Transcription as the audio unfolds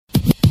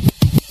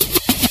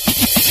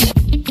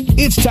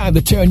It's time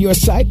to turn your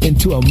site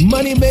into a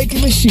money-making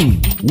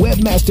machine.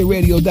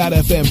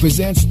 Webmasterradio.fm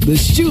presents The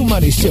Shoe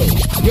Money Show.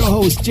 Your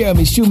host,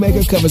 Jeremy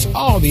Shoemaker, covers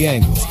all the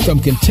angles,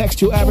 from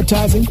contextual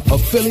advertising,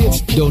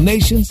 affiliates,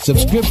 donations,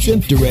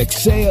 subscription, direct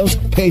sales,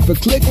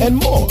 pay-per-click, and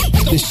more.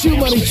 The Shoe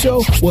Money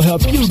Show will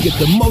help you get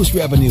the most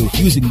revenue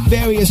using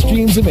various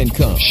streams of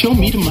income. Show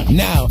me the money.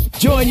 Now,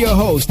 join your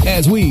host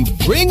as we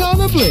bring on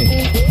the bling.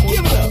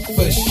 Give it up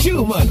for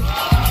Shoe Money.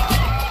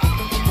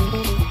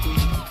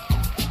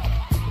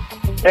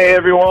 Hey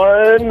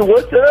everyone,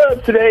 what's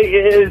up? Today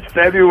is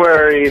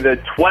February the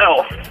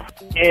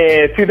 12th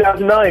in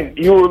 2009.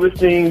 You were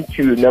listening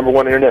to the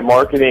 #1 internet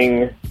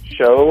marketing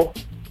show,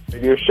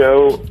 radio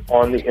show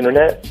on the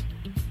internet.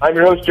 I'm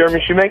your host,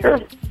 Jeremy Shoemaker,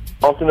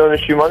 also known as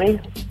Shoe Money.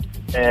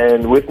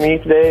 And with me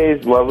today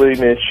is lovely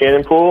Miss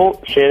Shannon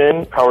Poole.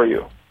 Shannon, how are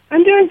you?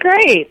 I'm doing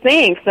great,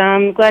 thanks.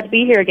 I'm glad to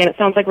be here again. It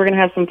sounds like we're going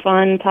to have some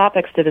fun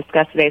topics to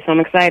discuss today, so I'm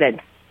excited.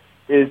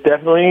 It's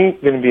definitely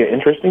going to be an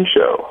interesting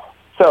show.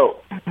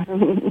 So,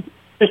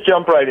 just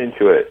jump right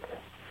into it.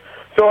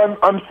 So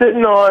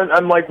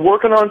I'm like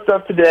working on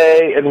stuff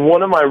today, and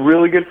one of my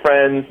really good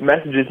friends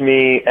messages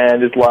me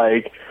and is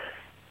like,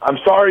 I'm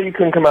sorry you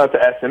couldn't come out to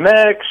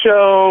SMX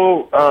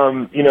show,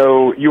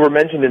 you were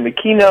mentioned in the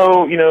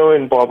keynote,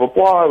 and blah, blah,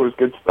 blah, it was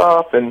good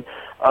stuff, and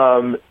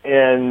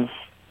the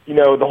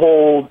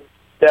whole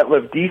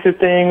Detlef Disa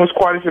thing was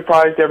quite a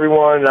surprise to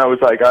everyone, and I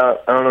was like, I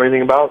don't know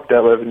anything about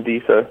Detlef and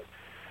Disa.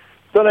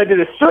 So then I did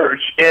a search,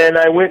 and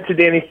I went to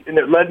and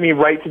it led me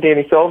right to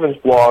Danny Sullivan's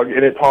blog,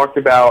 and it talked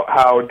about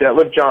how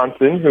Detlef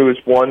Johnson, who is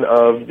one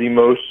of the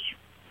most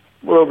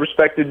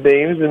well-respected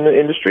names in the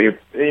industry,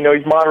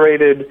 he's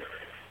moderated,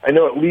 I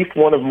know, at least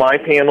one of my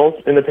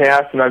panels in the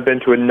past, and I've been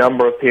to a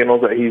number of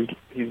panels that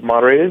he's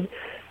moderated,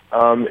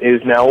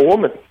 is now a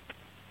woman.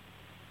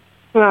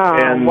 Oh,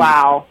 and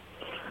wow.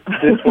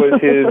 This was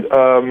his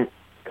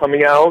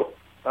coming out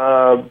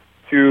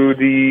to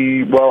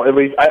the, well, at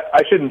least,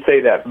 I shouldn't say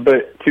that,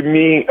 but to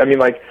me,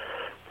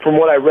 from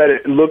what I read,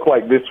 it looked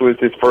like this was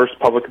his first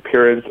public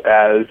appearance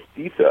as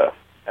Disa,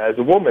 as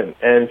a woman.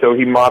 And so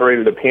he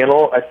moderated a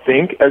panel, I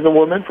think, as a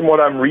woman, from what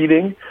I'm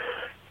reading,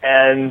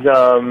 and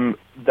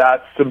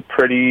that's some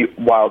pretty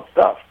wild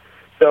stuff.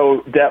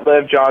 So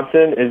Detlef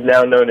Johnson is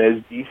now known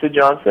as Disa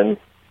Johnson,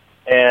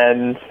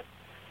 and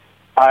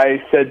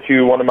I said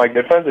to one of my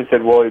good friends, I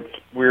said, well, it's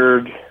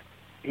weird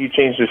he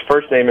changed his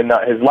first name and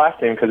not his last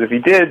name, because if he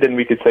did, then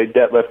we could say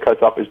Detlef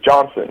cuts off his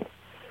Johnson.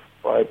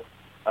 But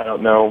I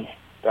don't know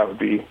that would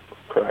be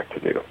correct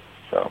to do.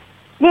 So.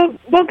 Well,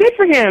 good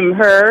for him,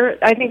 her.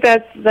 I think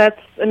that's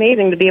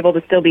amazing to be able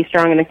to still be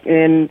strong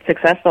and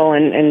successful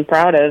and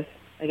proud of.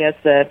 I guess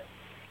that's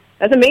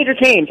a major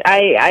change.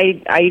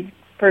 I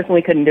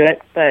personally couldn't do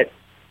it, but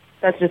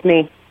that's just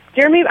me.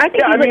 Jeremy, I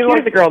think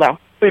he's a girl, though.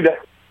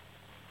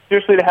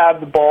 Seriously, to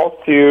have the balls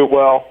to,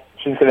 well,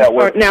 shouldn't say that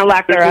word. Now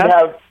lack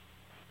thereof.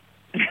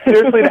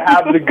 Seriously, to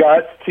have the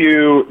guts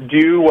to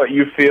do what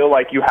you feel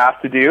like you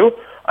have to do,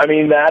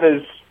 that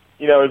is,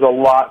 there's a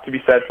lot to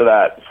be said for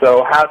that.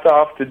 So hats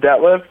off to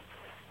Detlef,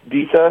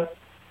 Disa.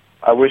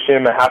 I wish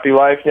him a happy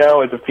life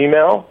now as a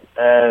female,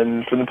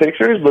 and from the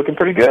pictures, looking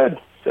pretty good.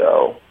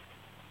 So.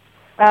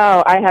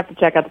 Oh, I have to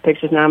check out the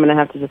pictures now. I'm going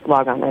to have to just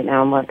log on right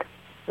now and look.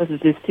 This is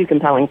just too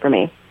compelling for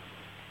me.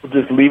 We'll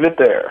just leave it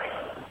there.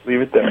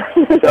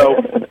 So,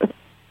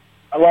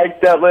 I like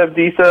Detlef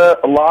Disa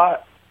a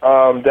lot.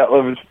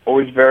 Detlef is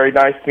always very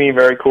nice to me,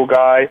 very cool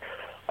guy.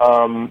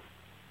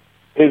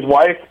 His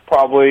wife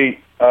probably,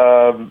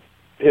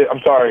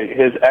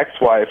 his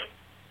ex-wife,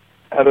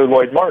 Heather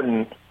Lloyd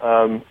Martin,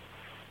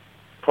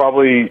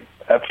 probably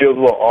feels a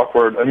little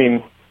awkward.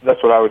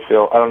 That's what I would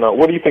feel. I don't know.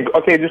 What do you think?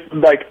 Okay,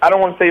 I don't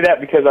want to say that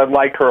because I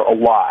like her a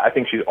lot. I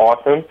think she's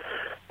awesome.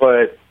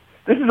 But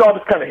this is all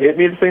just kind of hit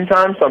me at the same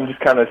time, so I'm just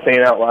kind of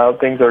saying out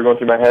loud things that are going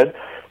through my head.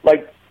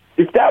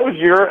 If that was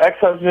your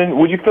ex-husband,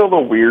 would you feel a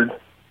little weird?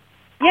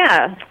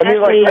 Yeah.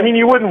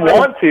 You wouldn't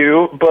want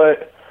to,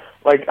 but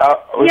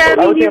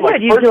you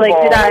would. You'd be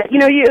like,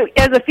 you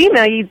as a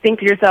female, you'd think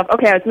to yourself,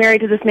 okay, I was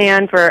married to this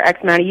man for X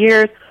amount of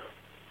years.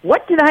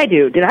 What did I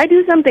do? Did I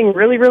do something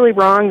really, really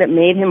wrong that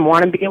made him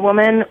want to be a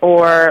woman?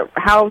 Or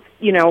how,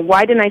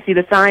 why didn't I see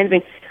the signs?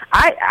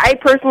 I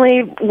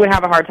personally would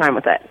have a hard time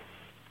with it.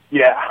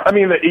 Yeah, I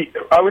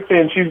would say,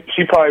 and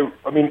she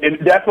probably,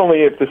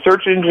 definitely if the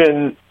search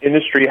engine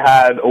industry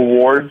had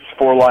awards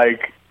for,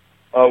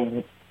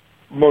 a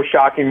most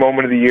shocking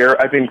moment of the year,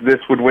 I think this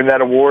would win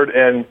that award,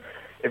 and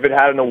if it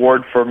had an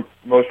award for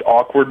most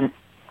awkward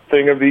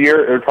thing of the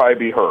year, it would probably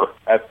be her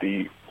at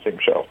the same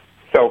show.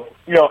 So,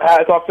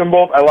 hats off to them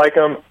both. I like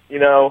them.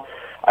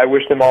 I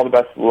wish them all the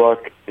best of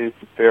luck. It's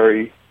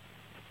very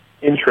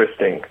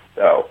interesting,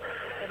 though.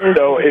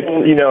 So it's,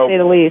 to say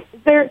the least.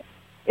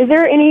 Is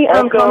there any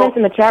comments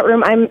in the chat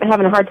room? I'm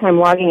having a hard time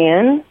logging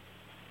in.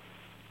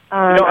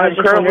 I was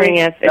just wondering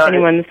if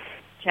anyone's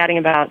chatting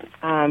about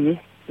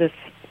this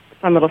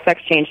fun little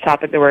sex change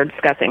topic that we're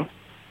discussing.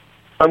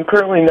 I'm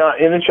currently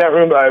not in the chat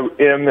room, but I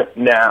am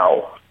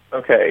now.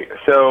 Okay,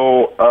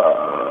 so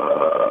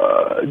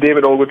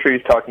David Ogletree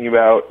is talking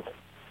about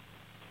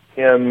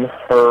him,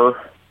 her,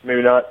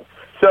 maybe not.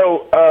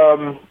 So,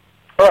 all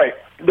right.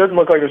 It doesn't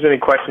look like there's any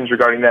questions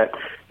regarding that.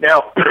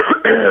 Now,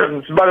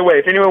 so by the way,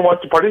 if anyone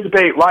wants to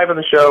participate live on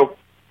the show,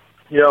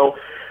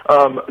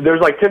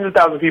 there's like tens of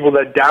thousands of people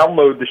that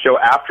download the show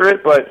after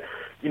it, but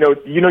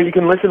you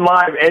can listen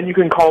live and you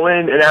can call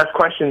in and ask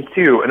questions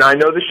too. And I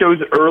know the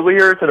show's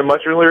earlier; it's in a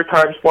much earlier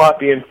time slot,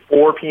 being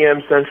 4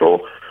 p.m.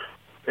 Central.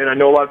 And I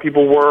know a lot of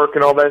people work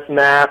and all this and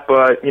that,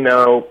 but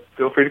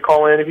feel free to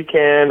call in if you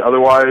can.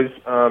 Otherwise,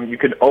 you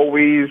can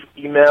always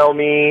email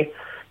me,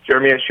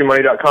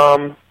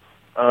 Jeremy@shoemoney.com.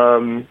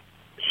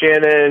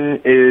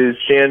 Shannon is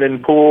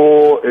Shannon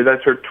Poole.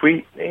 That's her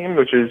tweet name,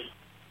 which is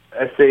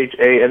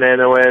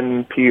SHANNONPOOLE.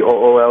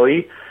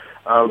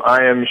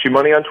 I am Shoe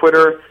Money on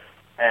Twitter,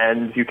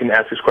 and you can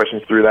ask us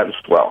questions through that as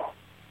well.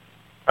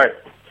 All right.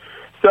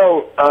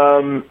 So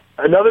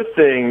another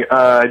thing,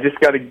 I just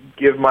got to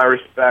give my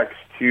respects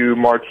to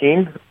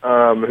Martine,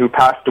 who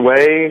passed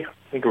away,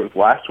 I think it was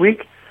last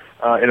week,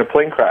 in a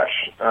plane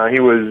crash. He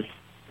was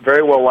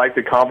very well liked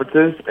at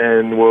conferences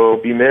and will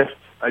be missed.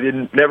 I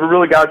never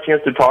really got a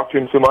chance to talk to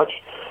him too much,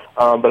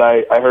 but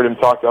I heard him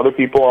talk to other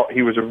people.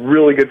 He was a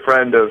really good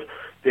friend of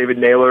David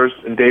Naylor's,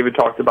 and David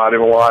talked about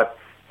him a lot,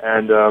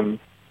 and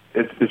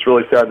it's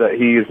really sad that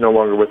he is no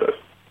longer with us.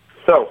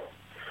 So,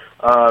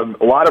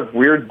 a lot of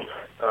weird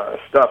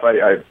stuff.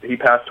 He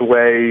passed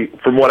away.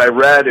 From what I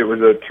read, it was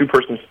a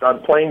 2-person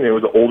stunt plane. It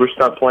was an older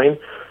stunt plane.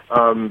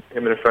 Him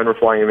and a friend were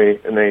flying me,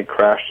 and they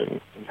crashed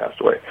and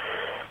passed away.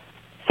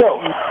 So,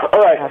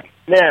 all right,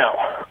 now,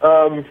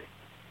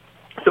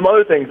 some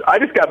other things. I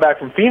just got back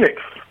from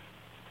Phoenix,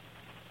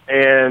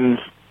 and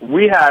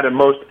we had a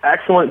most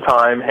excellent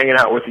time hanging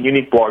out with the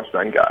Unique Blog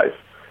Sign guys.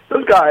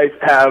 Those guys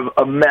have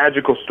a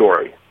magical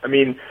story. I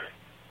mean,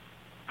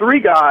 3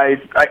 guys,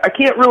 I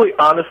can't really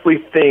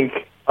honestly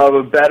think of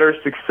a better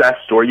success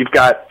story. You've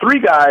got 3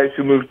 guys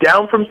who moved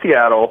down from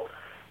Seattle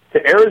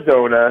to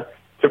Arizona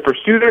to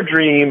pursue their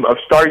dream of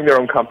starting their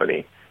own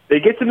company. They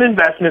get some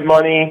investment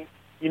money,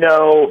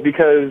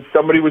 because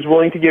somebody was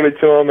willing to give it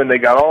to them, and they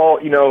got all,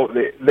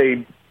 then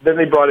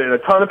they brought in a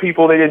ton of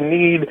people they didn't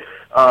need.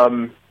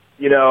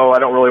 I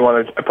don't really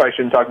want to, I probably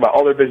shouldn't talk about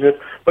all their business,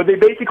 but they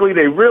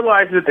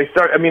realized that they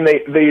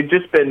had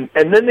just been,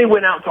 and then they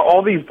went out to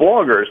all these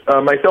bloggers,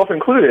 myself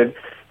included,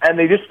 and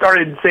they just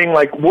started saying,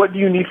 like, what do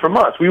you need from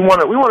us? We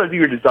want to do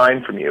your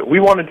design from you. We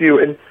want to do,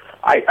 and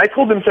I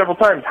told them several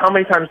times, how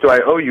many times do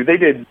I owe you? They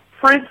did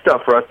print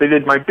stuff for us. They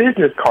did my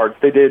business cards.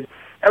 They did,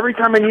 every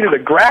time I needed a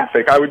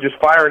graphic, I would just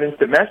fire an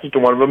instant message to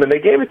one of them, and they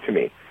gave it to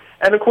me.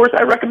 And, of course,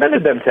 I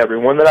recommended them to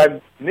everyone that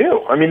I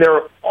knew. I mean, they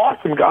were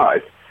awesome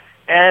guys.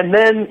 And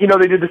then,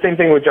 they did the same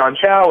thing with John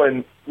Chow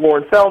and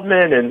Lauren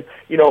Feldman and,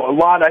 a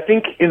lot. I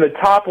think in the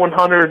top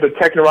 100 of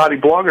Technorati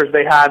bloggers,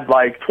 they had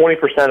like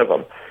 20% of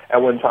them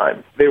at one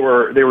time. They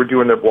were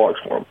doing their blogs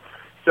for them.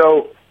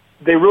 So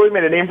they really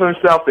made a name for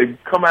themselves. They've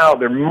come out.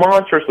 They're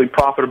monstrously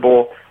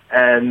profitable,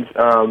 and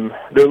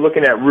they're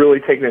looking at really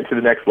taking it to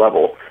the next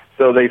level.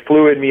 So they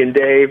flew in me and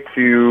Dave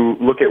to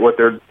look at what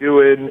they're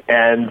doing,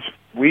 and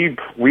we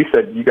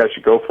said, you guys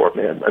should go for it,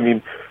 man. I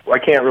mean, I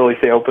can't really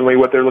say openly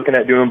what they're looking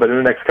at doing, but in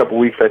the next couple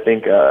of weeks, I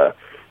think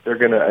they're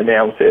going to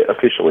announce it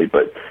officially.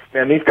 But,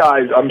 man, these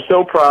guys, I'm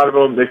so proud of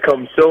them. They've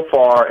come so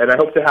far, and I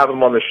hope to have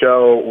them on the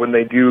show when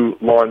they do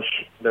launch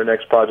their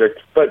next project.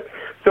 But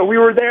so we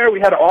were there. We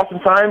had an awesome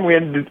time.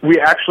 We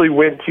actually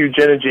went to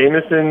Jenna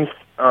Jameson's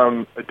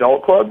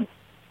adult club.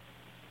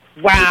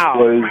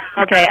 Wow.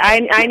 Okay, I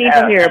need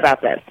to hear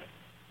about this.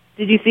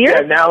 Did you see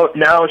her? Yeah,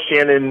 now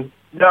Shannon...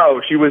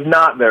 No, she was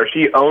not there.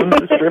 She owns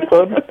the strip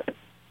club.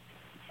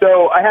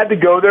 So I had to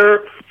go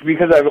there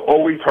because I've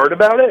always heard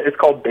about it. It's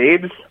called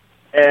Babes.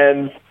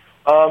 And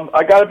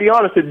I got to be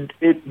honest,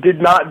 it did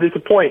not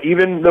disappoint.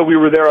 Even though we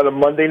were there on a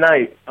Monday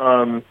night,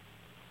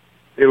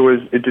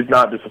 it did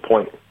not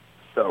disappoint.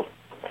 So.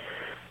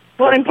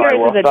 Well, I'm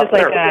curious, is it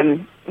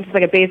just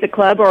like a basic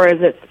club, or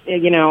is it,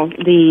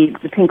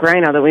 the Pink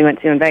Rhino that we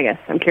went to in Vegas?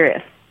 I'm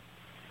curious.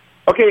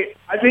 Okay,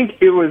 I think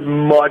it was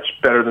much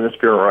better than the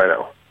Spirit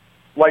Rhino.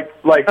 Like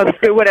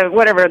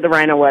whatever the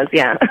Rhino was,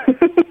 yeah.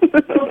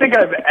 I don't think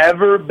I've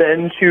ever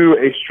been to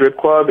a strip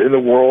club in the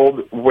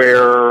world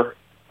where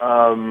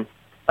I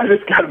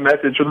just got a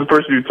message from the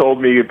person who told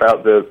me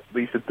about the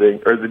Lisa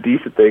thing or the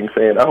Deesa thing,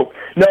 saying, "Oh,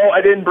 no,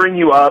 I didn't bring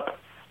you up."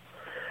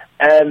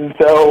 And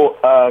so,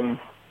 all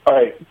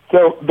right.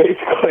 So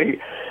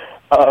basically,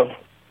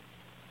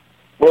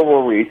 where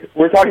were we?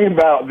 We're talking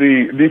about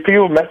the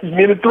people messaged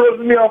me, and it throws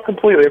me off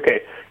completely.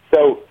 Okay,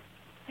 so.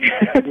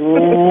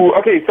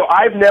 Okay, so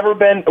I've never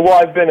been. Well,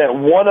 I've been at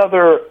one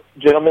other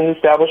gentleman's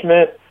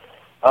establishment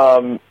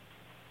in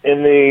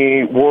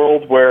the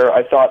world where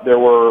I thought there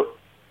were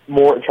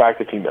more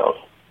attractive females.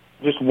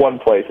 Just one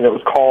place, and it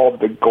was called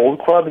the Gold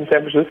Club in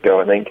San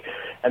Francisco, I think.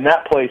 And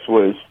that place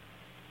was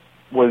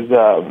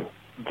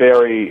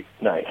very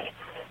nice.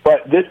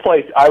 But this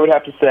place, I would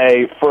have to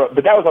say, but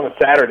that was on a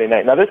Saturday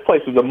night. Now, this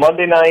place was a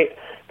Monday night,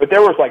 but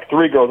there was like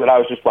 3 girls that I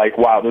was just like,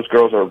 wow, those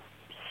girls are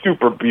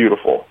super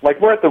beautiful.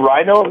 Like, we're at the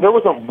Rhino, there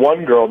wasn't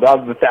one girl, out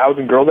of the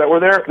 1,000 girls that were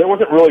there, there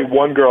wasn't really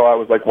one girl I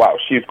was like, wow,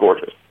 she's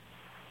gorgeous.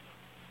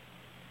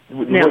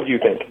 No. What do you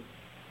think?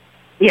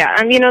 Yeah,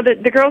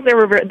 the girls they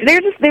were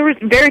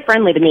very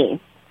friendly to me.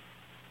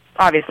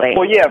 Obviously.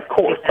 Well, yeah, of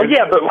course. Oh,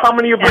 yeah, but how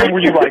many of them were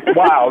you like,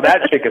 wow,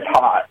 that chick is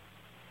hot?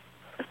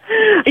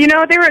 They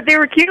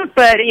were cute,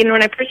 but and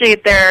I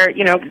appreciate their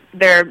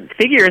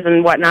figures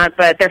and whatnot,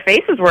 but their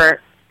faces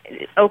were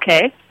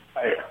okay.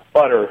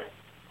 Butter.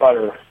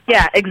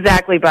 Yeah,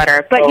 exactly,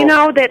 butter. But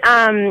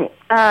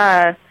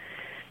that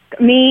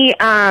me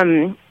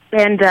and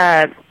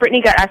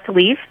Brittany got asked to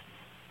leave.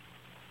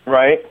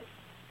 Right.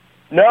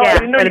 No, yeah, I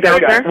didn't know you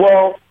guys.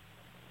 Well,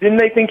 didn't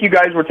they think you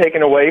guys were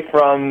taken away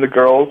from the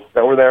girls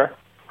that were there?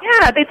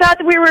 Yeah, they thought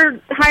that we were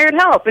hired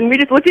help, and we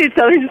just looked at each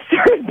other and just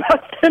started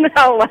busting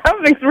out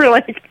laughing. So we're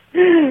like,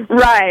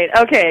 right,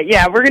 okay,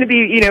 yeah, we're going to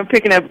be,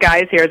 picking up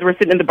guys here as we're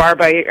sitting in the bar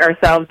by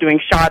ourselves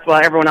doing shots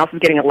while everyone else is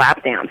getting a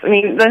lap dance. I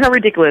mean, how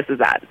ridiculous is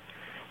that?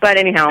 But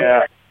anyhow.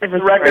 Yeah. For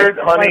the record,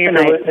 honey, if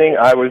you're listening,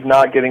 I was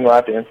not getting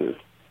lap dances,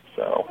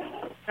 so.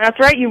 That's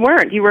right, you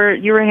weren't. You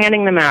were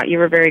handing them out. You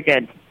were very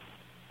good.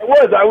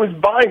 I was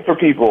buying for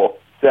people,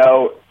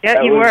 so.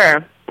 Yeah, you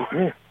were.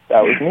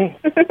 That was me.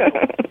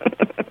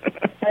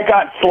 I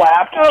got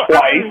slapped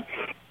twice.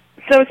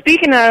 So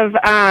speaking of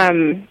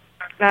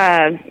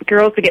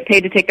girls that get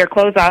paid to take their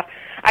clothes off,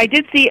 I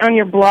did see on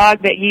your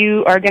blog that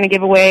you are going to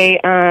give away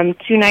 2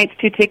 nights,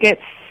 2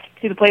 tickets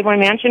to the Playboy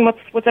Mansion.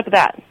 What's up with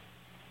that?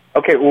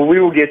 Okay, well, we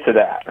will get to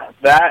that.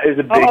 That is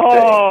a big thing.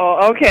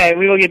 Oh, okay,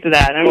 we will get to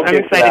that. I'm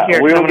excited to hear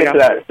it. We will get to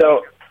that.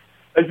 So,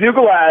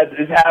 Azuka Lads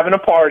is having a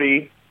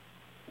party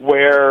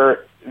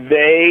where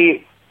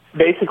they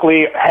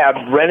basically have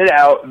rented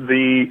out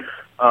the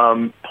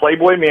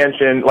Playboy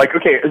Mansion. Like,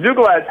 okay,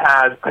 Azuka Lads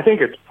has, I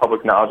think it's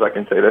public knowledge, I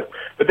can say this,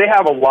 but they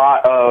have a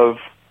lot of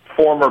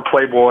former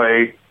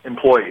Playboy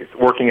employees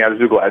working at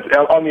Azuka Lads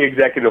on the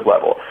executive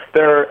level.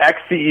 Their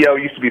ex-CEO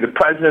used to be the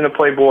president of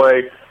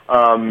Playboy.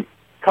 A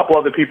couple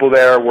other people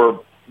there were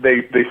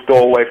they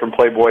stole away from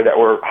Playboy that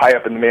were high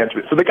up in the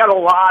management. So they got a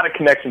lot of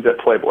connections at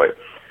Playboy.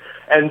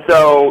 And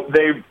so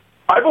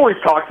I've always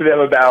talked to them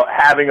about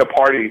having a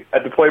party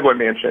at the Playboy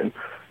Mansion.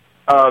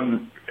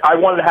 I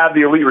wanted to have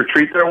the elite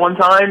retreat there one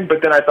time,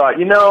 but then I thought,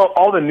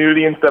 all the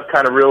nudity and stuff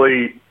kind of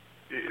really,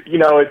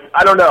 it's,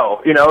 I don't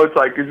know, it's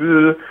like, it's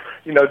a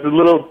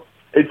little,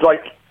 it's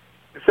like,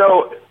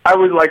 so I've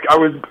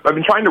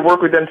been trying to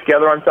work with them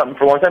together on something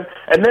for a long time,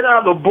 and then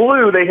out of the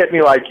blue, they hit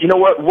me like, you know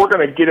what, we're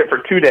going to get it for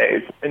 2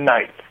 days and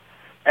nights.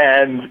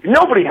 And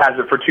nobody has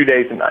it for 2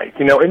 days and nights,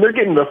 and they're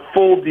getting the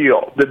full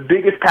deal, the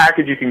biggest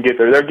package you can get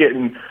there.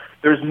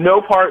 There's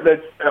no part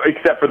that's,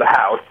 except for the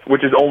house,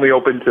 which is only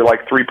open to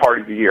like 3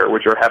 parties a year,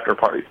 which are Hefner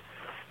parties.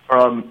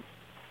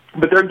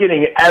 But they're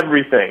getting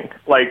everything,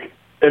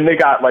 and they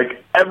got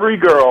like every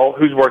girl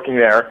who's working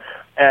there.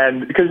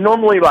 And because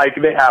normally, I've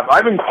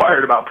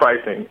inquired about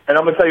pricing, and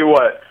I'm gonna tell you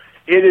what,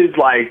 it is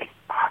like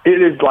a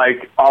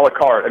la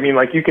carte. I mean,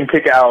 like you can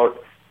pick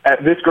out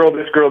at this girl, and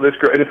it's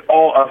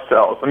all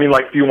upsells. I mean,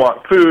 like if you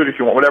want food, if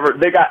you want whatever,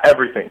 they got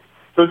everything.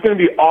 So it's gonna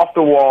be off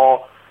the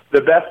wall,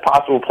 the best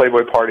possible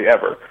Playboy party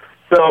ever.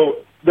 So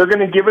they're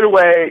gonna give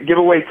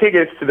away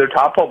tickets to their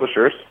top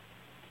publishers,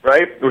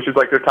 right? Which is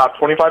like their top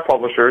 25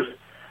 publishers,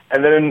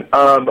 and then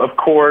of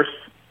course,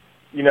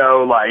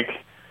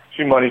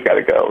 Shoe Money's got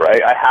to go,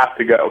 right? I have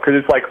to go because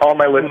it's like on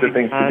my list of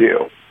things to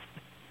do.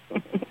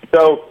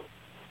 So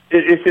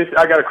it's just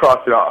I got to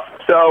cross it off.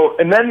 So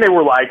and then they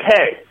were like,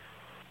 "Hey,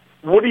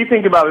 what do you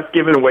think about us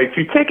giving away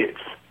 2 tickets?"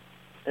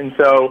 And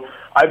so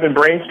I've been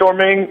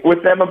brainstorming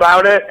with them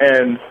about it,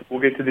 and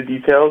we'll get to the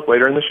details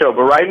later in the show.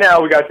 But right now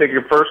we got to take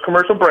your first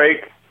commercial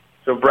break.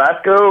 So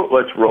Brasco,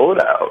 let's roll it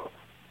out.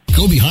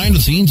 Go behind the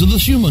scenes of the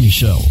Shoe Money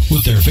Show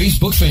with their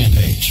Facebook fan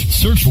page.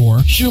 Search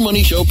for Shoe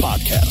Money Show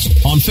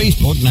Podcast on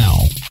Facebook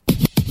now.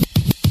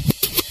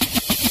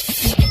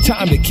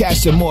 Time to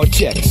cash some more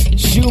checks.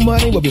 Shoe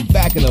Money will be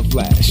back in a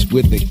flash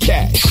with the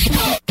cash.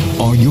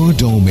 Are your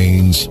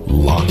domains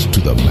locked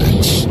to the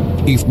max?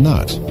 If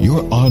not,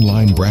 your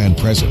online brand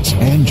presence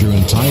and your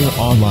entire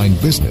online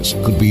business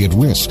could be at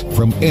risk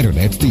from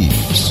internet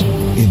thieves.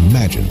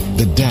 Imagine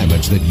the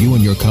damage that you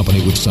and your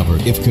company would suffer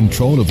if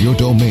control of your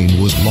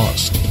domain was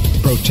lost.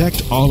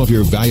 Protect all of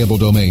your valuable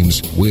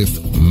domains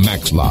with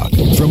MaxLock.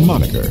 From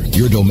Moniker,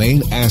 your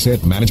domain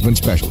asset management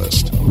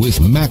specialist. With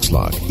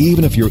MaxLock,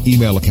 even if your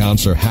email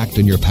accounts are hacked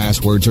and your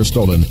passwords are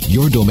stolen,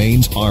 your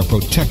domains are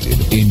protected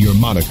in your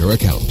Moniker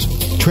account.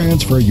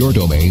 Transfer your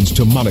domains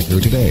to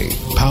Moniker today.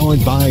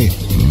 Powered by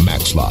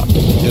MaxLock.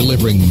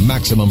 Delivering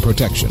maximum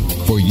protection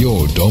for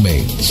your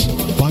domains.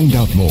 Find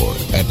out more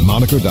at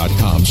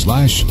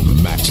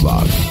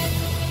moniker.com/MaxLock.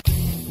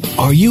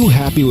 Are you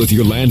happy with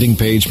your landing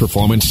page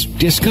performance?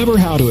 Discover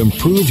how to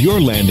improve your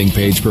landing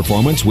page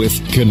performance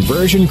with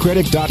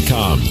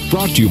ConversionCritic.com.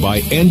 Brought to you by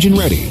Engine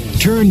Ready.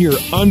 Turn your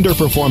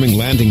underperforming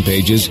landing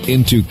pages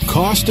into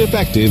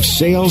cost-effective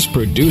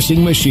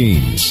sales-producing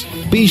machines.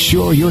 Be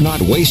sure you're not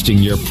wasting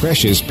your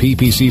precious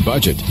PPC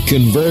budget.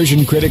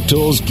 Conversion Critic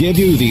tools give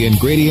you the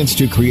ingredients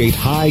to create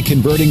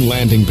high-converting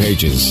landing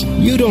pages.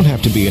 You don't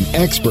have to be an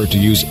expert to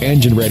use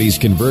Engine Ready's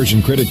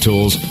Conversion Critic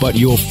tools, but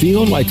you'll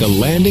feel like a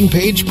landing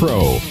page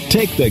pro.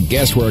 Take the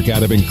guesswork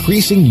out of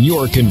increasing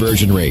your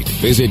conversion rate.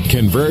 Visit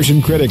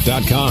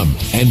conversioncritic.com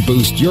and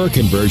boost your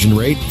conversion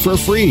rate for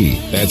free.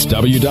 That's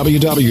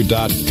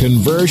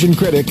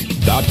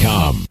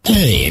www.conversioncritic.com.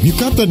 Hey, have you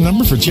got the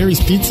number for Jerry's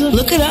Pizza?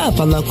 Look it up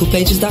on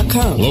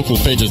localpages.com.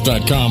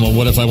 Localpages.com, or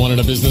what if I wanted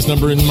a business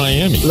number in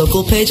Miami?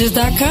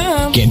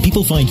 Localpages.com. Can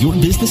people find your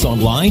business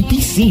online? Be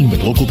seen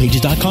with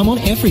localpages.com on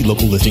every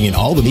local listing in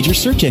all the major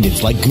search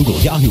engines like Google,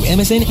 Yahoo,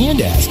 MSN,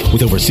 and Ask.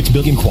 With over 6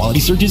 billion quality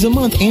searches a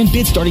month and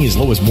bids starting as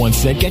low as 1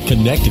 cent, get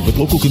connected with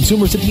local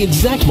consumers at the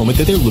exact moment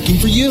that they're looking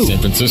for you. San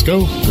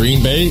Francisco,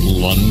 Green Bay,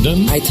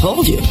 London. I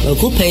told you.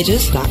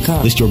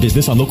 Localpages.com. List your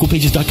business on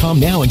localpages.com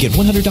now and get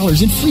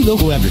 $100 in free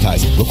local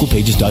advertising.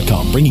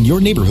 Localpages.com, bringing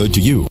your neighborhood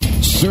to you.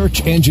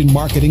 Search engine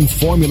marketing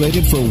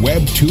formulated for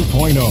Web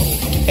 2.0.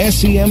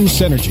 SEM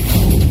Synergy.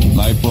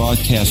 Live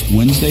broadcast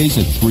Wednesdays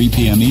at 3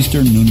 p.m.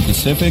 Eastern, noon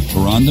Pacific,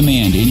 or on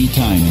demand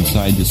anytime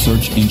inside the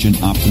Search Engine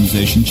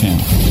Optimization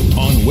channel.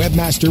 On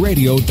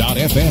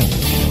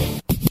webmasterradio.fm.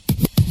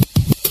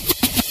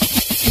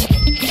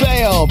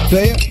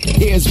 Fail.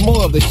 Here's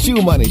more of the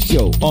Shoe Money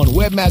Show on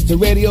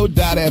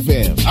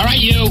webmasterradio.fm. All right,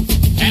 you.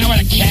 Hand over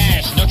the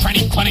cash. No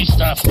trying funny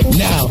stuff.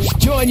 Now,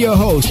 join your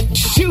host,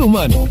 Shoe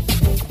Money.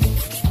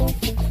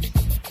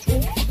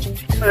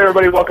 Hey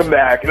everybody, welcome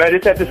back. And I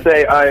just have to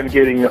say I am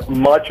getting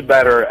much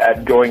better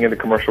at going into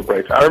commercial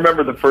breaks. I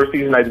remember the first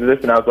season I did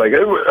this and I was like,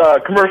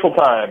 commercial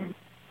time.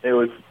 It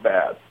was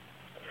bad.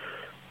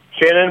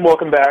 Shannon,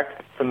 welcome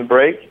back from the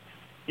break.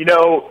 You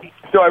know,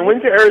 so I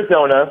went to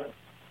Arizona,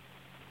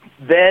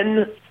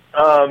 then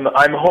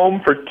I'm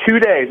home for 2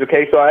 days,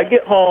 okay? So I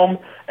get home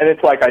and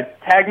it's like I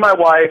tag my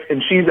wife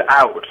and she's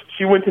out.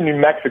 She went to New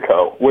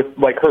Mexico with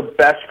like her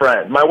best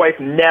friend. My wife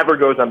never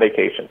goes on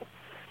vacation.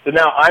 So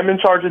now I'm in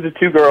charge of the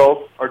two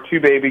girls, our two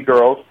baby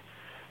girls,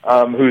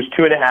 who's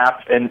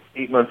 2.5 and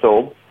 8 months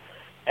old,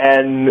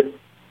 and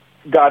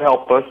God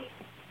help us.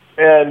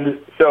 And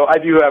so I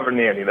do have a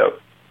nanny, though,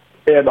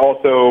 and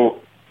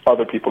also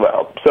other people that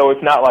help. So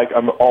it's not like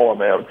I'm all on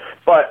my own.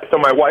 But so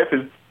my wife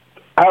is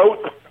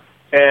out,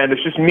 and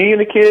it's just me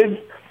and the kids,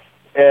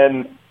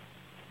 and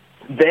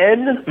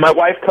then my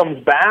wife comes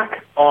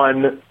back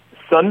on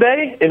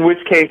Sunday, in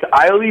which case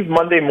I leave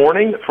Monday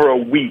morning for a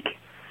week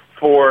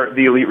for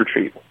the Elite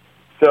Retreat.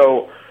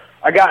 So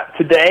I got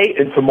today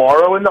and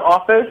tomorrow in the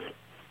office,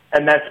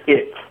 and that's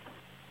it.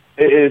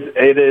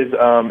 It is,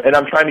 and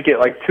I'm trying to get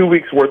like 2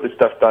 weeks worth of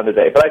stuff done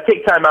today. But I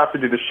take time out to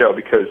do the show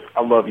because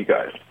I love you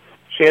guys.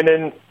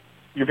 Shannon,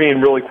 you're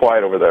being really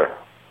quiet over there.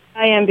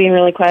 I am being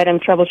really quiet. I'm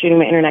troubleshooting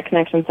my internet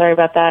connection. Sorry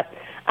about that.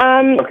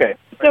 Okay.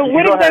 So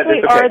what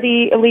exactly are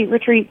the Elite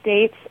Retreat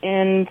dates?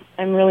 And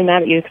I'm really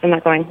mad at you because I'm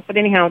not going. But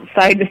anyhow,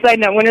 side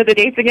note, when are the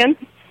dates again?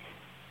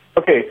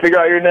 Okay, figure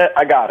out your net.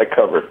 I got it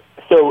covered.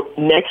 So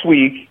next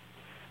week,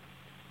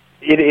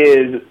 it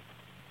is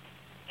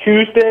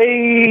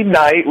Tuesday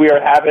night. We are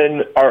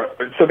having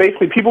so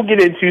basically people get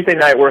in Tuesday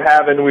night.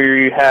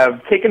 We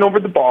have taken over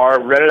the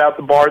bar, rented out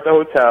the bar at the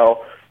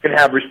hotel. Going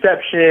to have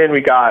reception. We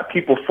got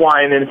people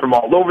flying in from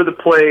all over the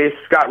place.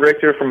 Scott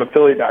Richter from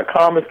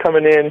Affiliate.com is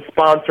coming in,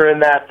 sponsoring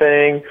that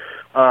thing,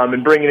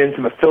 and bringing in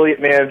some affiliate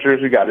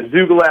managers. We got a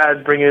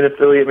Zooglad bringing in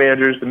affiliate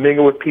managers to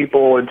mingle with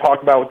people and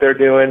talk about what they're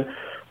doing.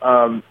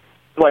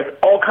 Like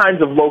all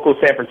kinds of local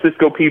San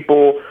Francisco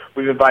people.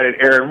 We've invited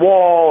Aaron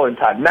Wall and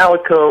Todd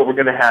Malico. We're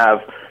going to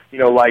have,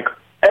 like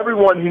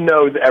everyone who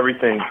knows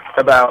everything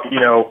about,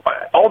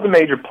 all the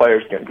major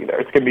players going to be there.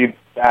 It's going to be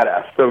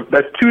badass. So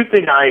that's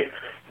Tuesday night.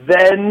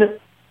 Then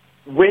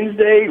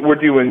Wednesday, we're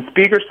doing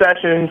speaker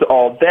sessions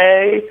all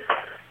day.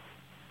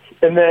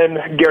 And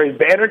then Gary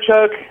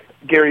Vaynerchuk,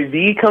 Gary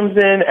V comes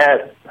in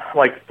at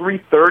like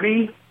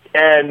 3:30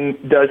 and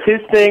does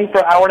his thing for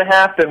an hour and a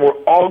half. Then we're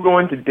all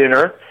going to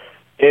dinner.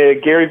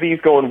 Gary V's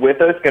going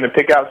with us, going to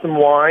pick out some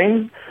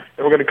wine.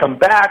 Then we're going to come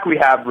back. We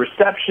have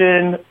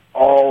reception.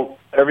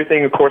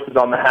 Everything, of course, is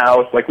on the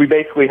house. Like, we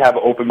basically have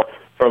open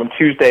from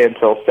Tuesday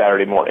until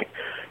Saturday morning.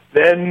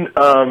 Then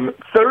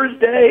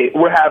Thursday,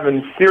 we're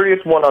having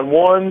serious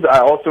one-on-ones.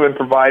 I also am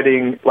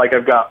providing,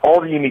 I've got all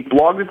the unique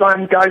blog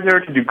design guys there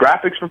to do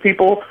graphics for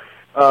people.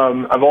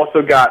 I've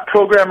also got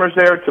programmers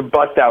there to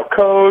bust out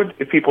code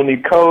if people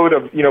need code.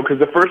 Because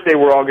the first day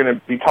we're all going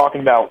to be talking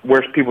about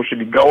where people should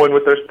be going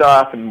with their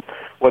stuff and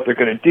what they're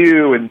going to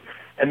do. And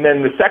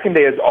then the second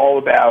day is all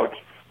about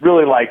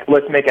really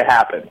let's make it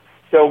happen.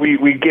 So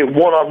we get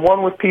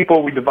one-on-one with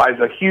people. We devise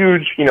a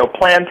huge,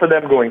 plan for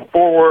them going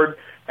forward.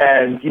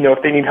 And,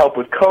 if they need help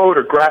with code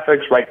or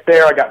graphics right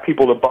there, I got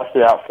people to bust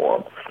it out for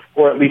them.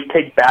 Or at least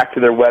take back to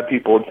their web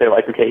people and say,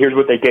 okay, here's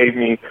what they gave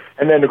me.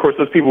 And then, of course,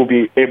 those people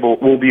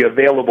will be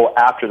available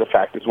after the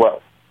fact as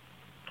well.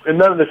 And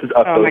none of this is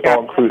us, so it's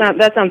all included.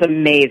 That sounds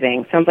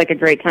amazing. Sounds like a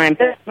great time.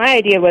 My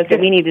idea was that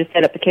we need to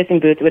set up a kissing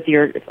booth with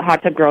your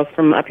hot tub girls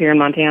from up here in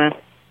Montana.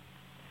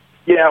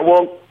 Yeah,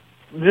 well,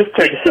 just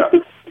check this out.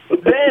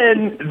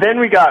 Then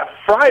we got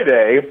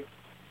Friday.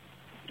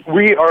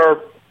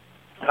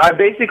 I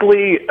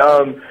basically,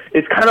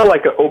 it's kind of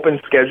like an open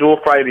schedule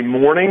Friday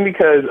morning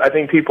because I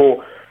think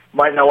people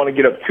might not want to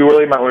get up too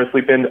early, might want to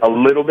sleep in a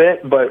little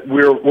bit, but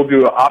we'll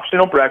do an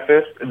optional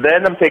breakfast.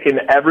 Then I'm taking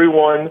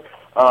everyone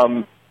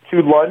to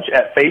lunch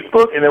at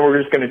Facebook, and then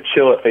we're just going to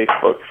chill at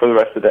Facebook for the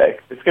rest of the day.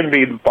 It's going to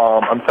be the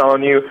bomb, I'm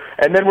telling you.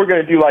 And then we're going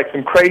to do like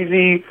some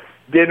crazy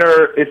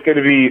dinner. It's going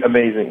to be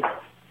amazing.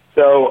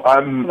 So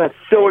I'm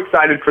so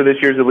excited for this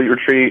year's Elite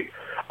Retreat.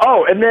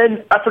 Oh, and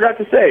then I forgot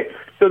to say,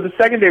 so the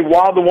second day,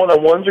 while the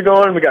one-on-ones are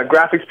going, we got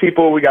graphics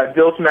people, we got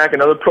Dill Smack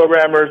and other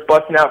programmers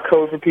busting out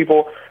code for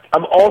people.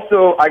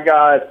 I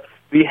got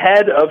the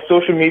head of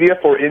social media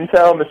for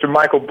Intel, Mr.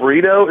 Michael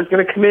Brito, is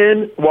going to come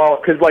in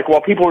while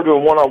people are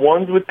doing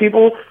one-on-ones with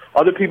people,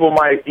 other people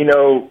might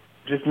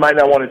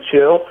not want to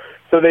chill.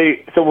 So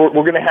we're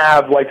going to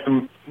have like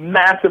some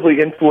massively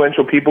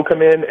influential people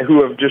come in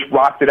who have just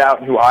rocked it out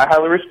and who I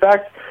highly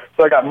respect.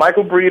 So I got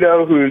Michael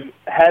Brito, who's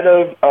head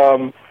of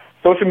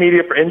social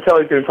media for Intel.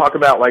 He's going to talk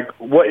about like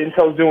what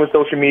Intel's doing with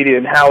social media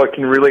and how it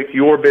can relate to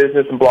your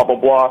business and blah, blah,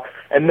 blah.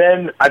 And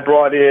then I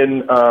brought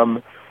in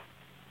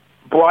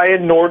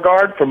Brian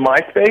Norgard from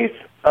MySpace.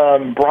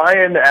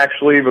 Brian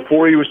actually,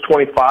 before he was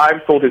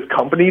 25, sold his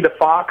company to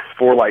Fox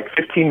for like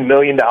 $15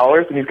 million,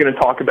 and he's going to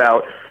talk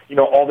about,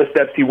 all the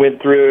steps he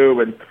went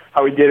through and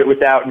how he did it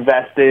without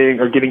investing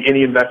or getting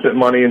any investment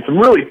money and some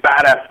really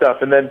badass stuff.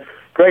 And then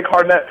Greg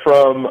Harnett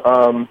from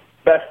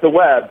Best of the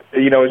Web,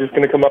 is just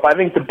going to come up. I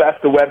think the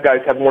Best of the Web guys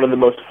have one of the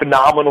most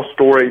phenomenal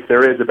stories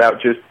there is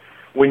about just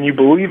when you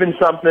believe in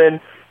something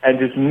and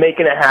just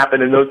making it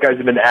happen, and those guys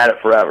have been at it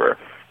forever.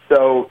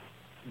 So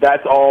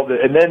that's all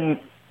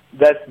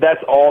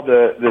that's all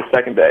the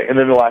second day. And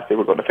then the last day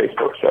we're going to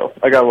Facebook. So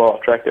I got a little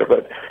off track there,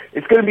 but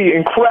it's going to be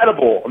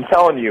incredible, I'm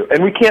telling you.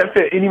 And we can't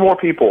fit any more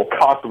people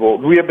possible.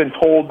 We have been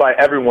told by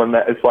everyone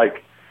that it's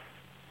like,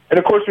 and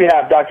of course we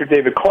have Dr.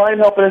 David Klein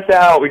helping us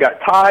out. We got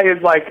Ty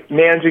is like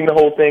managing the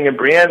whole thing, and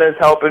Brianna is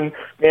helping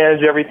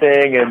manage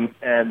everything,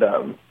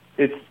 and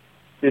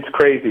it's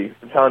crazy.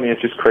 I'm telling you,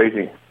 it's just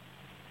crazy.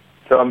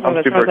 So I'm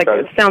super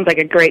excited. It sounds like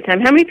a great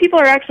time. How many people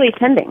are actually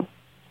attending?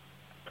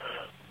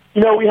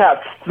 We have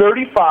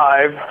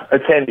 35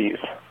 attendees,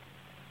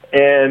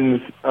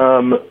 and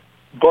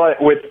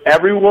but with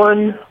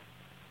everyone,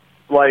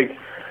 like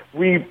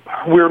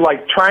we're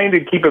like trying to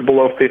keep it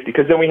below 50,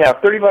 because then we have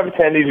 35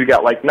 attendees. We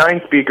got like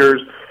 9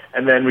 speakers,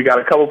 and then we got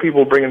a couple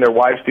people bringing their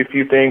wives to a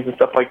few things and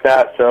stuff like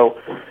that. So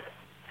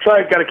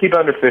got to keep it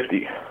under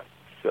 50.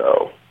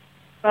 So.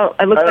 Well,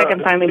 it looks like I'm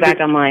finally back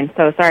online.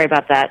 So sorry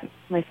about that.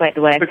 My slight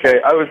delay. It's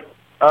okay.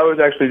 I was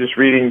actually just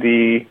reading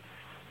the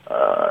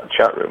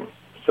chat room.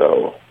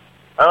 So.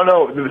 I don't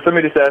know.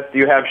 Somebody just asked, do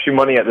you have shoe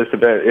money at this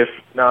event? If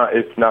not,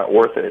 it's not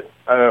worth it.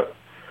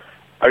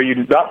 Are you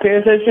not paying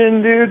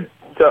attention, dude?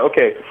 So,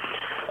 okay.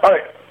 All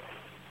right.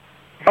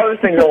 Other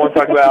things I want to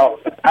talk about.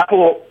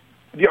 Apple.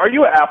 Are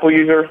you an Apple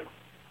user?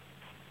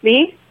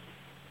 Me?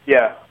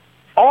 Yeah.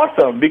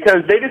 Awesome,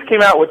 because they just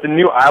came out with the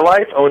new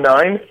iLife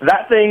 09.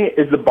 That thing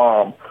is the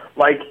bomb.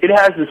 Like, it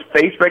has this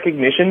face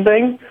recognition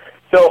thing.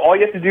 So all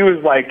you have to do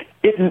is, like,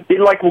 it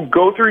like, will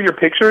go through your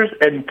pictures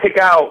and pick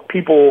out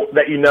people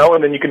that you know,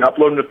 and then you can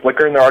upload them to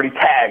Flickr, and they're already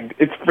tagged.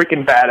 It's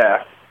freaking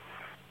badass.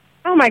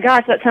 Oh, my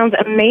gosh, that sounds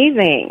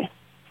amazing.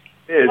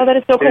 It is. Oh, that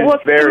is so cool. Well,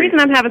 the reason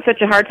I'm having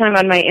such a hard time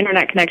on my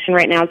internet connection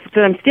right now is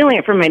because I'm stealing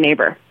it from my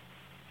neighbor.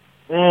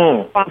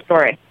 Long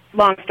story.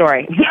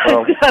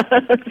 Oh.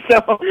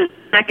 So,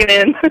 back it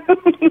in.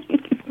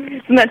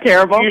 Isn't that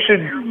terrible?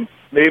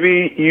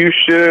 Maybe you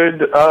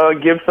should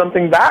give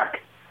something back.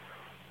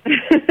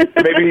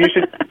 Maybe you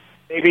should.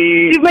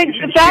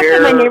 The fact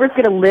that my neighbor's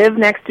going to live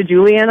next to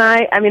Julie and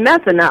I mean,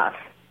 that's enough.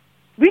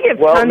 We give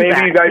tons maybe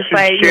back you guys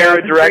should share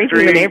a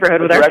directory. In the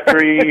neighborhood with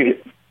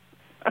directory.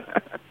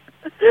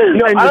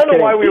 No, I don't know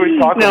why we always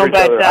talk over each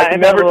other. I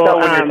can never tell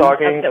when you're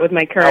talking. With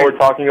my current, how we're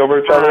talking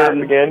over each other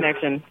again.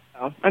 Connection.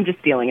 So I'm just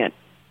stealing it.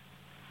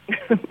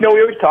 No,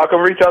 we always talk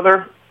over each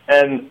other,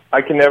 and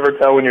I can never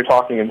tell when you're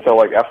talking until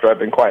like after I've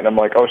been quiet. And I'm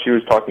like, oh, she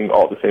was talking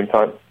all at the same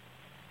time.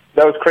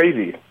 That was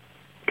crazy.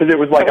 Because it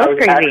was like I was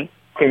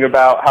talking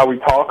about how we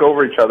talk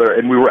over each other,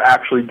 and we were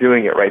actually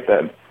doing it right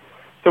then.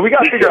 So we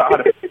got to figure out how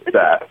to fix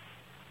that.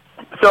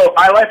 So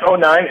iLife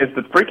 09 is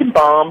the freaking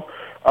bomb.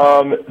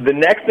 The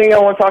next thing I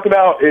want to talk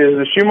about is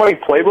the Shoe Money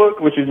Playbook,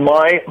 which is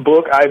my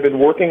book I've been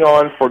working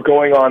on for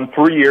going on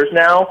 3 years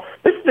now.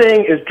 This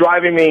thing is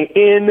driving me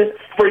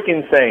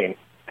freaking insane.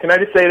 Can I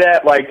just say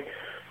that? Like,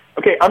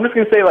 okay, I'm just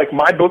going to say, like,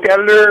 my book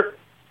editor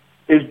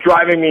is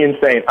driving me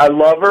insane. I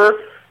love her,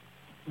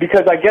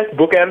 because I guess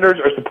book editors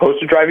are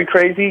supposed to drive you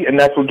crazy, and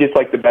that's what gets,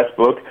 like, the best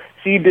book.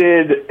 She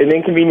did An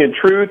Inconvenient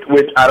Truth,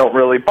 which I don't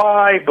really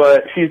buy,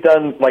 but she's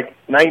done, like,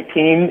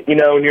 19,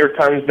 New York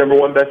Times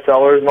 #1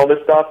 bestsellers and all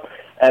this stuff.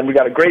 And we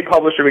got a great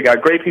publisher. We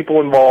got great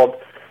people involved.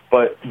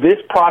 But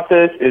this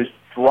process is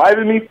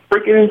driving me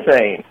freaking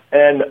insane.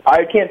 And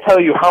I can't tell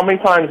you how many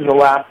times in the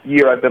last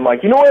year I've been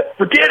like, you know what,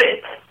 forget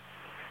it.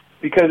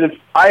 Because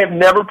I have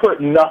never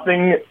put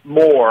nothing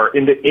more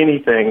into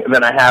anything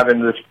than I have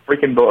in this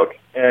freaking book.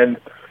 And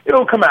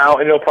it'll come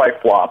out and it'll probably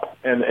flop.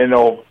 And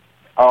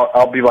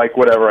I'll be like,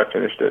 whatever, I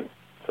finished it.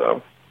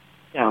 So.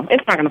 No,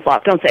 it's not going to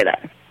flop. Don't say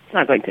that. It's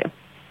not going to.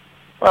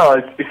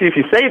 Well, if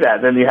you say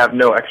that, then you have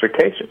no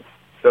expectations.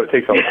 So it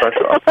takes all the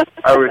pressure off.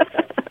 I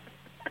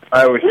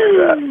always say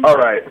that. All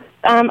right.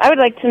 I would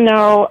like to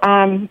know,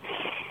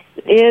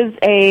 is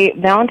a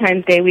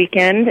Valentine's Day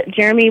weekend.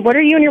 Jeremy, what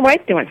are you and your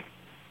wife doing?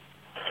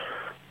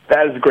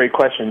 That is a great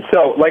question.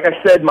 So, like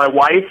I said, my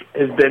wife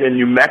has been in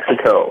New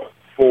Mexico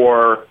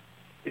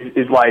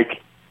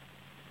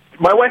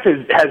my wife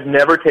has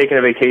never taken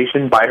a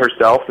vacation by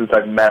herself since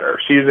I've met her.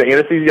 She's an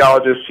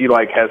anesthesiologist. She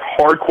has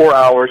hardcore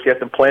hours. She has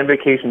to plan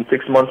vacation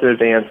 6 months in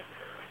advance.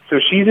 So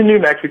she's in New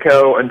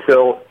Mexico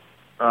until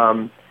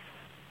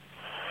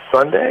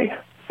Sunday.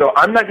 So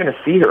I'm not going to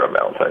see her on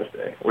Valentine's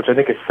Day, which I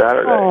think is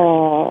Saturday.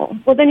 Oh,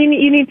 well then you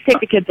need to take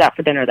the kids out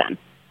for dinner then.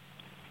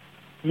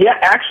 Yeah,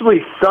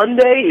 actually,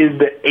 Sunday is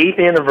the 8th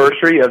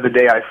anniversary of the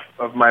day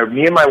of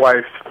me and my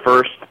wife's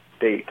first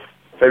date,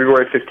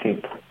 February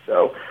 15th.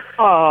 So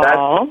that's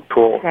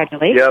cool.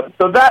 Congratulations. Yep.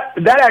 So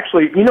that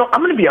actually,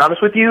 I'm going to be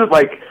honest with you.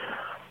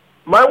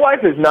 My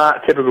wife is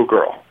not a typical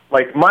girl.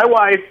 My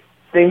wife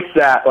thinks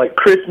that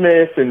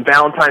Christmas and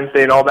Valentine's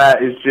Day and all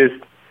that is just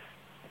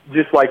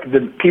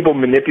the people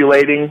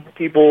manipulating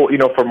people,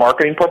 for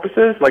marketing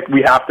purposes.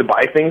 We have to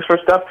buy things for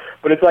stuff,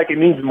 but it's it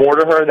means more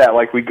to her that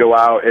we go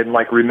out and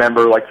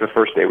remember the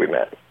first day we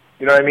met.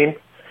 You know what I mean?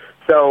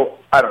 So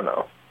I don't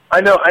know.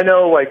 I know. I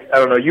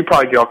don't know. You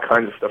probably get all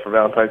kinds of stuff for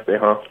Valentine's Day,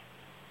 huh?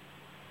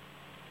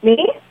 Me?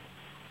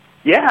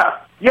 Yeah.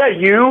 Yeah,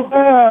 you.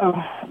 Oh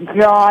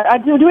God!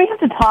 Do we have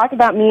to talk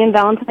about me and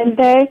Valentine's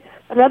Day?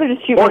 I'd rather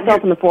just shoot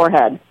myself in the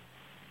forehead.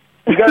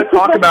 You got to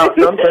talk about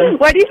something.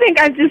 Why do you think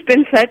I've just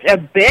been such a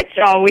bitch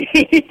all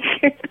week?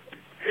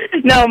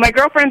 No, my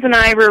girlfriends and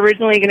I were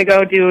originally going to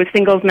go do a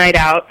singles night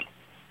out.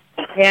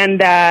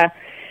 And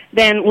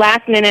then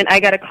last minute I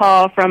got a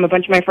call from a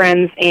bunch of my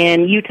friends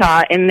in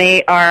Utah, and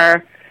they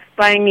are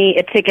buying me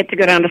a ticket to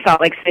go down to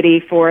Salt Lake City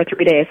for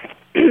 3 days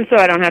so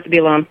I don't have to be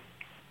alone.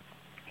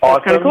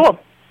 Awesome. Kind of cool.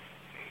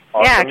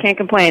 Awesome. Yeah, I can't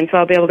complain. So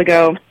I'll be able to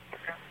go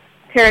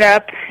tear it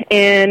up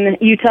in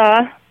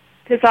Utah,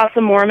 piss off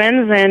some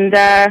Mormons, and,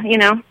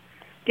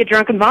 get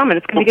drunk and vomit.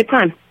 It's going to be a good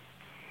time.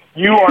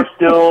 You are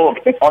still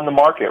on the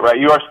market, right?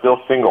 You are still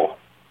single.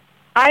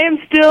 I am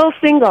still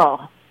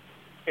single.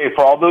 Hey,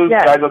 for all those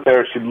guys out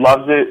there, she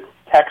loves it.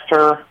 Text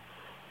her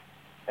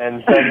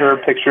and send her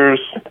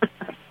pictures.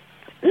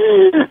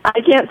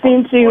 I can't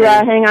seem to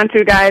hang on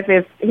to guys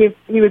if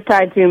he was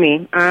tied to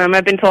me.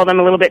 I've been told I'm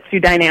a little bit too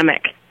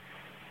dynamic.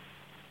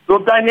 Well,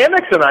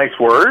 dynamic's a nice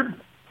word.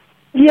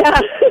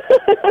 Yeah.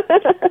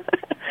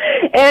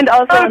 And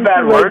also I'm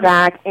too laid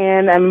back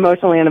and I'm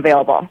emotionally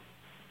unavailable.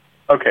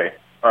 Okay.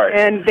 All right.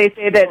 And they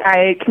say that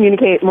I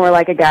communicate more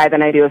like a guy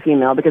than I do a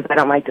female because I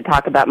don't like to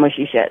talk about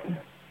mushy shit.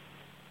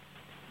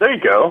 There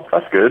you go.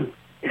 That's good.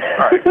 All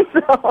right.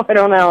 So, I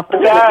don't know.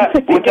 With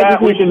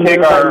that we should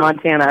take our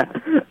Montana.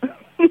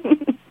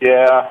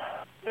 Yeah,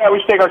 we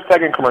should take our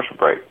second commercial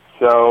break.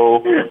 So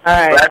all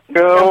right. Let's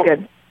go.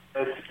 Good.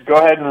 Let's go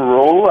ahead and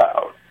roll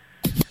out.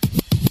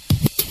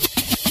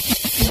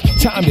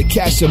 Time to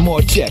cash some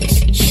more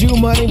checks. Shoe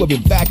Money will be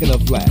back in a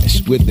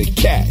flash with the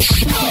cash.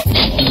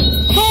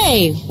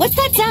 Hey, what's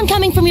that sound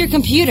coming from your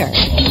computer?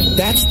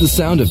 That's the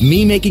sound of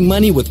me making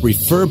money with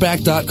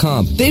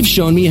Referback.com. They've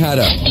shown me how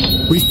to...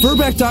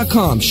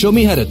 Referback.com showed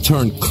me how to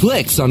turn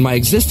clicks on my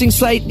existing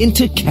site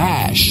into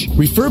cash.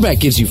 Referback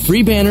gives you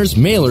free banners,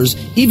 mailers,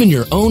 even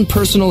your own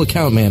personal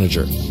account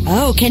manager.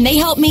 Oh, can they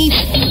help me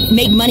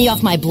make money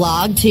off my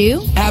blog,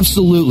 too?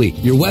 Absolutely.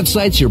 Your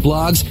websites, your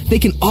blogs, they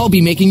can all be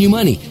making you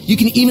money. You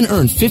can even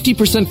earn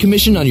 50%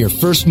 commission on your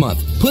first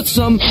month. Put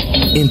some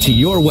into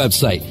your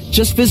website.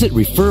 Just visit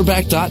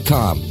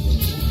Referback.com.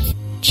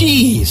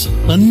 Geez,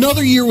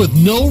 another year with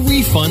no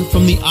refund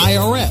from the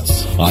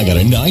IRS. I got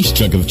a nice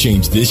chunk of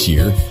change this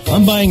year.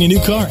 I'm buying a new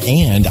car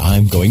and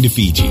I'm going to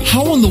Fiji.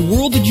 How in the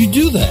world did you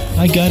do that?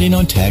 I got in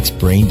on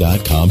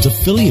TaxBrain.com's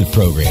affiliate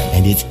program,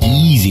 and it's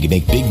easy to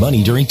make big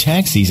money during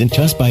tax season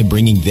just by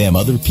bringing them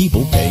other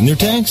people paying their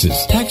taxes.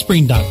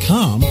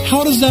 TaxBrain.com?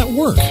 How does that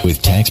work?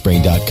 With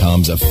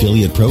TaxBrain.com's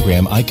affiliate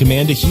program, I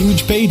command a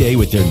huge payday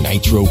with their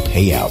Nitro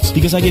payouts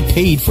because I get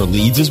paid for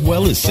leads as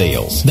well as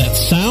sales. That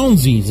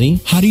sounds easy.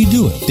 How do you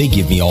do it? They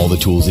give me all the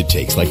tools it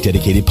takes, like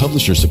dedicated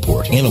publisher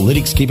support,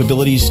 analytics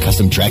capabilities,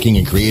 custom tracking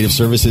and creative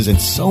services,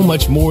 and so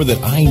much more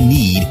that I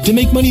need to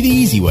make money the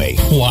easy way.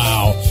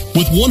 Wow.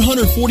 With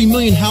 140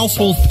 million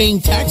households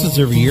paying taxes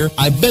every year,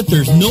 I bet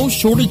there's no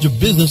shortage of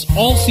business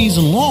all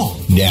season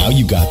long. Now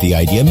you got the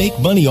idea. Make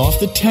money off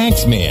the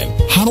tax man.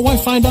 How do I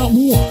find out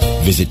more?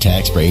 Visit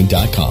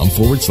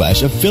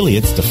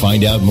TaxBrain.com/affiliates to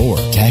find out more.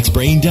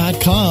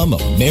 TaxBrain.com,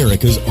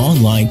 America's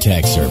online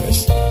tax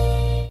service.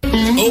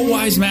 Oh,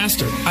 wise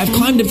master, I've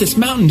climbed up this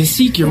mountain to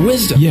seek your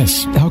wisdom.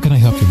 Yes, how can I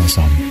help you, my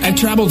son? I've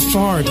traveled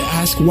far to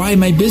ask why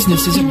my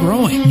business isn't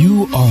growing.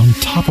 You are on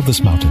top of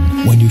this mountain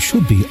when you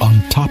should be on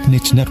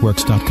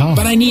TopNicheNetworks.com.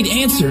 But I need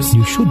answers.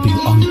 You should be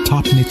on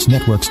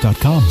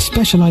TopNicheNetworks.com,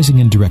 specializing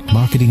in direct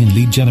marketing and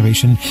lead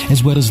generation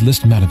as well as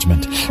list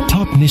management.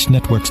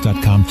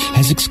 TopNicheNetworks.com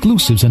has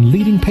exclusives and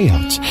leading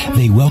payouts.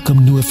 They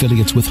welcome new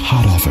affiliates with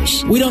hot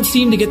offers. We don't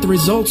seem to get the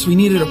results we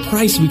need at a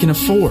price we can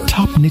afford.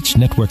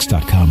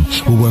 TopNicheNetworks.com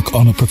will work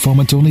on a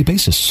performance-only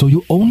basis, so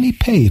you only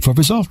pay for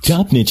results.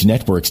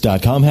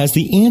 TopNicheNetworks.com has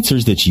the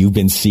answers that you've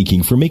been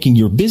seeking for making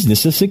your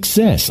business a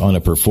success on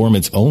a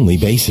performance-only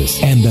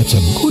basis. And that's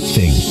a good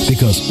thing,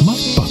 because my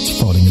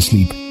butt's falling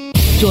asleep.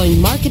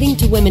 Join Marketing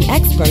to Women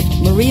expert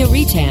Maria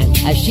Retan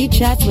as she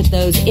chats with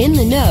those in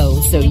the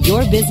know so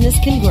your business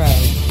can grow.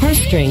 Purse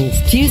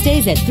Strings,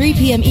 Tuesdays at 3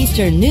 p.m.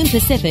 Eastern, noon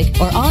Pacific,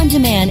 or on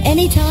demand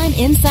anytime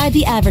inside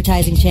the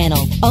advertising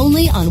channel.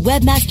 Only on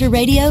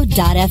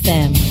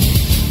webmasterradio.fm.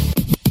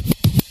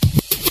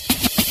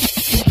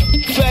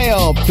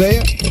 Well,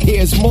 player,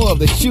 here's more of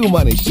the Shoe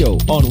Money Show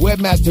on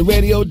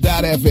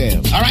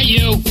webmasterradio.fm. All right,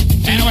 you.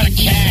 Hand over the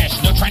cash.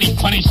 No trying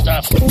funny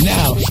stuff.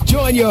 Now,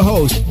 join your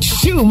host,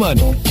 Shoe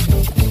Money.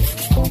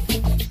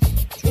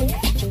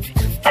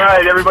 All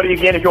right, everybody,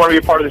 again, if you want to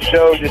be a part of the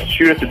show, just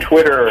shoot us a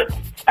Twitter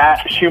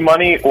at Shoe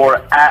Money or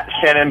at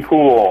Shannon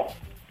Poole.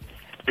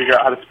 Figure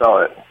out how to spell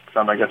it, because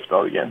I'm not going to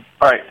spell it again.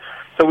 All right,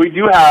 so we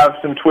do have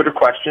some Twitter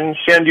questions.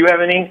 Shannon, do you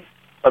have any?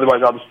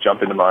 Otherwise, I'll just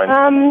jump into mine.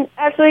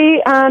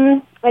 Actually,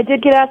 I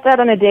did get asked that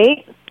on a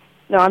date.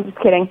 No, I'm just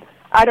kidding.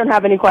 I don't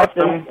have any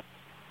questions.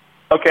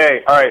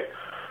 Okay, all right.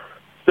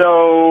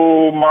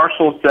 So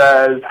Marshall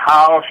says,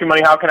 how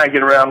can I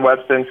get around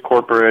WebSense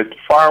corporate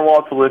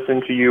firewall to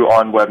listen to you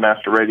on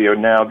Webmaster Radio?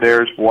 Now,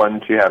 there's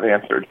one to have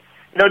answered.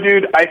 You know,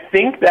 dude, I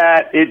think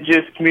that it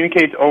just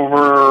communicates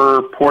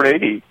over port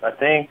 80, I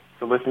think,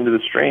 to listen to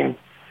the stream.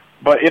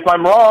 But if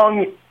I'm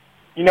wrong,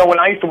 you know, when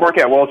I used to work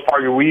at Wells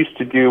Fargo, we used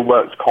to do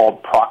what's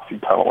called proxy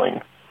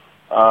tunneling.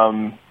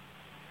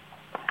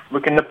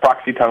 Look into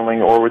proxy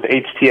tunneling, or with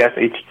HTS,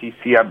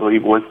 HTC, I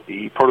believe, was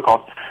the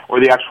protocol, or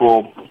the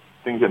actual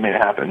things that made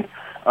it happen.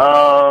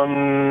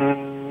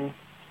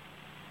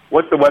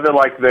 What's the weather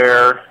like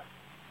there?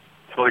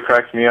 Totally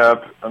cracks me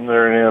up. I'm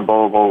there,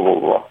 blah, blah, blah, blah,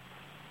 blah.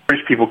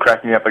 British people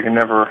crack me up. I can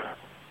never...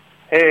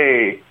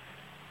 Hey.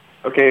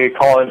 Okay,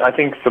 call in. I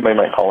think somebody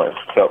might call in.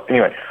 So,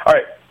 anyway. All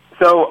right.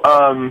 So,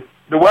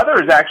 the weather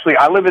is actually...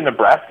 I live in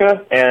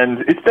Nebraska,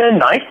 and it's been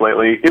nice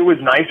lately. It was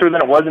nicer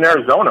than it was in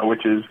Arizona,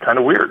 which is kind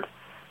of weird.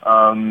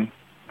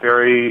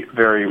 Very,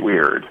 very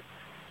weird.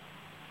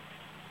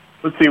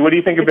 Let's see, what do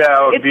you think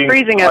about it's being... It's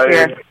freezing up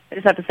here. I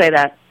just have to say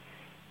that.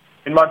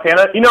 In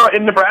Montana? You know,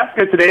 in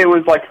Nebraska today it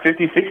was like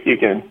 50, 60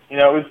 again. You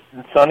know, it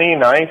was sunny,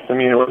 nice. I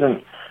mean, it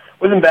wasn't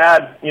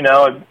bad. You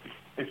know,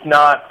 it's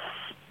not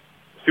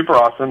super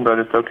awesome, but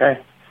it's okay.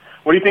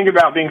 What do you think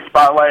about being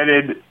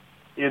spotlighted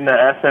in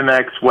the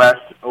SMX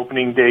West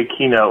opening day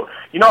keynote?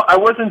 You know, I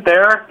wasn't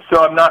there,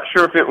 so I'm not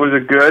sure if it was a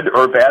good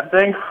or bad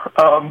thing.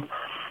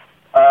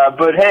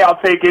 But hey, I'll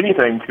take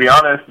anything, to be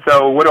honest.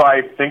 So what do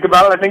I think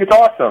about it? I think it's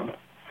awesome.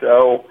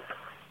 So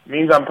it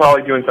means I'm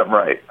probably doing something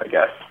right, I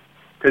guess.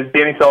 Because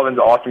Danny Sullivan's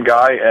an awesome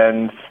guy,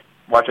 and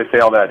watch I say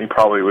all that, and he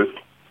probably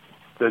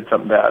did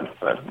something bad.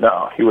 But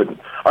no, he wouldn't.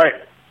 All right.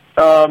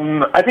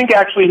 I think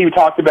actually he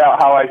talked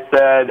about how I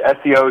said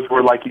SEOs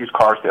were like used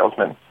car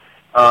salesmen,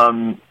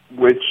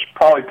 which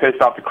probably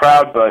pissed off the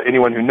crowd, but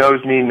anyone who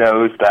knows me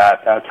knows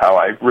that that's how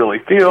I really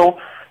feel.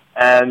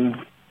 And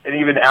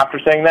even after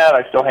saying that,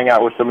 I still hang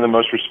out with some of the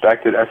most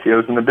respected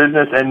SEOs in the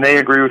business, and they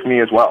agree with me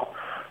as well.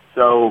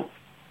 So,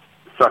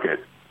 suck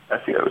it,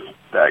 SEOs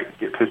that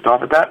get pissed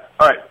off at that.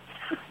 All right.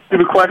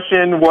 Stupid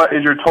question, what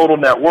is your total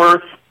net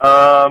worth?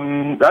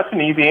 That's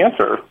an easy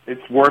answer.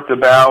 It's worth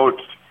about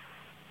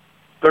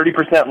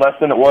 30% less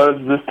than it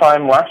was this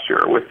time last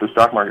year with the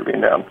stock market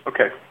being down.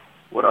 Okay.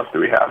 What else do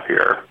we have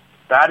here?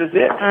 That is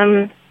it.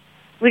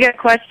 We got a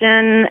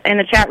question in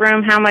the chat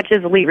room. How much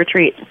is Elite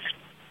Retreat?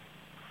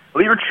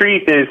 Elite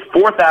Retreat is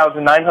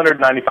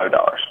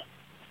 $4,995.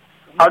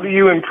 How do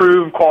you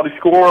improve quality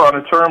score on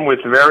a term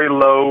with very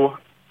low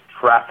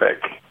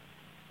traffic?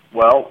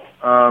 Well,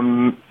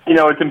 you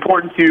know, it's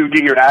important to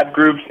get your ad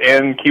groups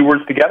and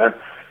keywords together.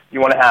 You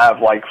want to have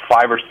like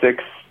 5 or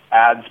 6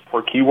 ads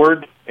per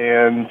keyword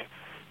and,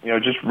 you know,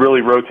 just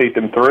really rotate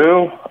them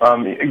through.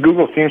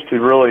 Google seems to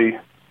really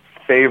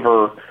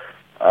favor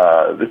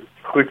the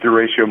click-through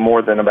ratio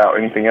more than about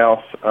anything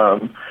else.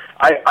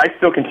 I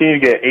still continue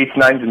to get 8s,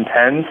 9s, and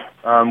 10s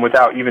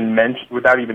without even